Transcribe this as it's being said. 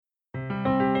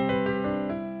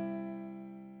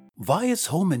Why is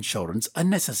home insurance a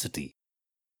necessity?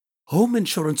 Home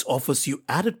insurance offers you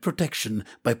added protection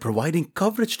by providing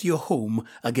coverage to your home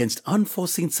against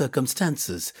unforeseen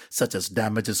circumstances such as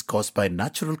damages caused by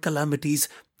natural calamities,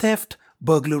 theft,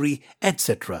 burglary,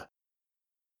 etc.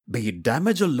 Be it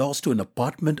damage or loss to an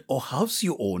apartment or house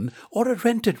you own or a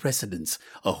rented residence,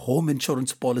 a home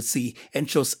insurance policy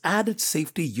ensures added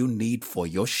safety you need for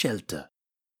your shelter.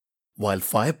 While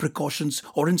fire precautions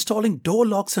or installing door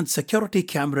locks and security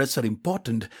cameras are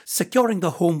important, securing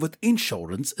the home with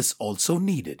insurance is also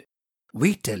needed.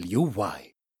 We tell you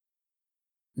why.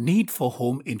 Need for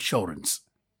home insurance.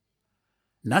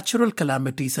 Natural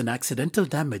calamities and accidental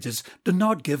damages do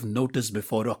not give notice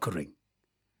before occurring.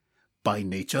 By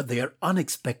nature, they are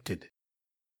unexpected.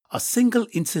 A single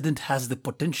incident has the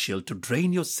potential to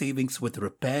drain your savings with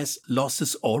repairs,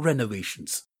 losses, or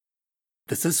renovations.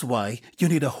 This is why you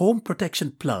need a home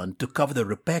protection plan to cover the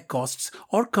repair costs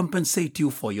or compensate you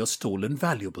for your stolen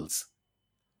valuables.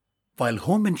 While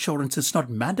home insurance is not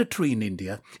mandatory in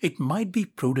India, it might be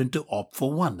prudent to opt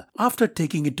for one after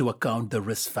taking into account the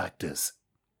risk factors.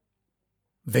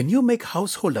 When you make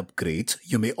household upgrades,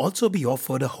 you may also be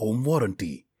offered a home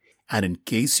warranty. And in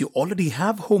case you already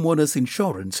have homeowners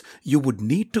insurance, you would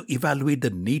need to evaluate the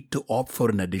need to opt for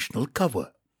an additional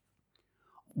cover.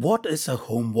 What is a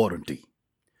home warranty?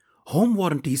 Home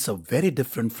warranties are very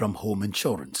different from home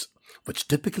insurance, which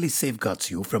typically safeguards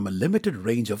you from a limited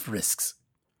range of risks.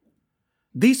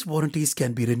 These warranties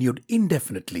can be renewed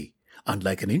indefinitely,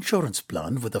 unlike an insurance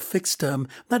plan with a fixed term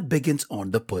that begins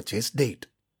on the purchase date.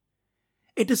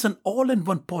 It is an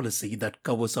all-in-one policy that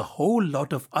covers a whole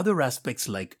lot of other aspects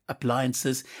like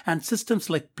appliances and systems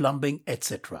like plumbing,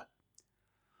 etc.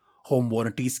 Home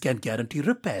warranties can guarantee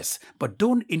repairs but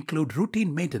don't include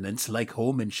routine maintenance like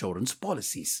home insurance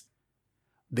policies.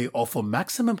 They offer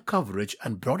maximum coverage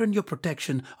and broaden your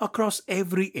protection across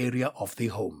every area of the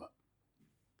home.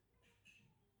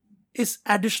 Is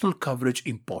additional coverage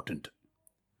important?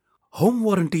 Home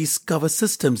warranties cover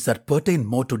systems that pertain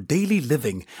more to daily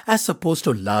living as opposed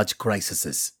to large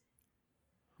crises.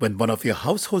 When one of your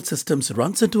household systems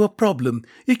runs into a problem,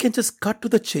 you can just cut to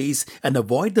the chase and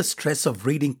avoid the stress of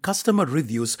reading customer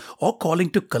reviews or calling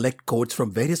to collect quotes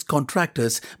from various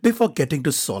contractors before getting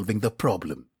to solving the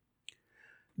problem.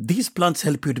 These plans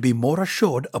help you to be more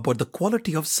assured about the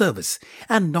quality of service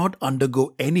and not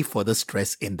undergo any further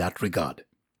stress in that regard.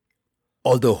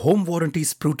 Although home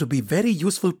warranties prove to be very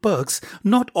useful perks,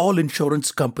 not all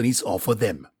insurance companies offer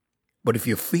them. But if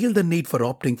you feel the need for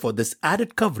opting for this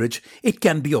added coverage, it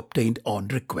can be obtained on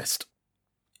request.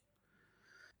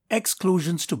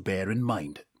 Exclusions to bear in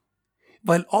mind.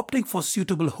 While opting for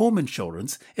suitable home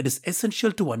insurance, it is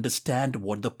essential to understand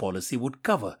what the policy would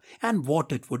cover and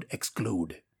what it would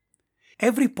exclude.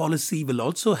 Every policy will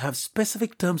also have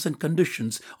specific terms and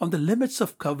conditions on the limits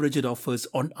of coverage it offers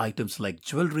on items like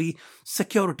jewelry,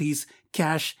 securities,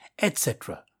 cash,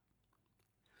 etc.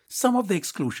 Some of the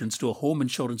exclusions to a home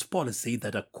insurance policy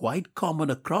that are quite common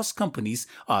across companies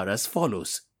are as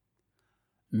follows.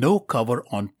 No cover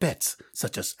on pets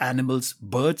such as animals,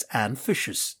 birds and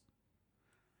fishes.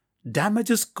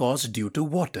 Damages caused due to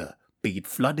water, be it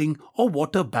flooding or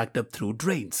water backed up through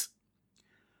drains.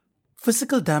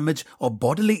 Physical damage or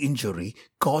bodily injury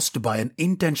caused by an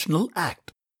intentional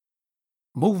act.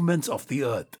 Movements of the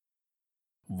earth.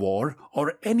 War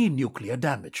or any nuclear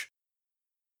damage.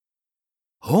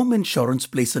 Home insurance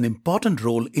plays an important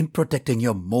role in protecting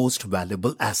your most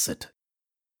valuable asset.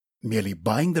 Merely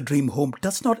buying the dream home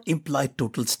does not imply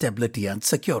total stability and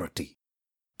security.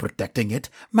 Protecting it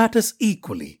matters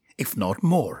equally, if not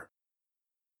more.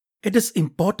 It is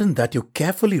important that you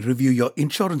carefully review your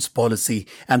insurance policy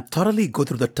and thoroughly go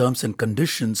through the terms and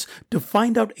conditions to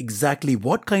find out exactly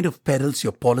what kind of perils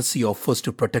your policy offers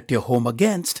to protect your home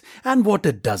against and what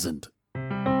it doesn't.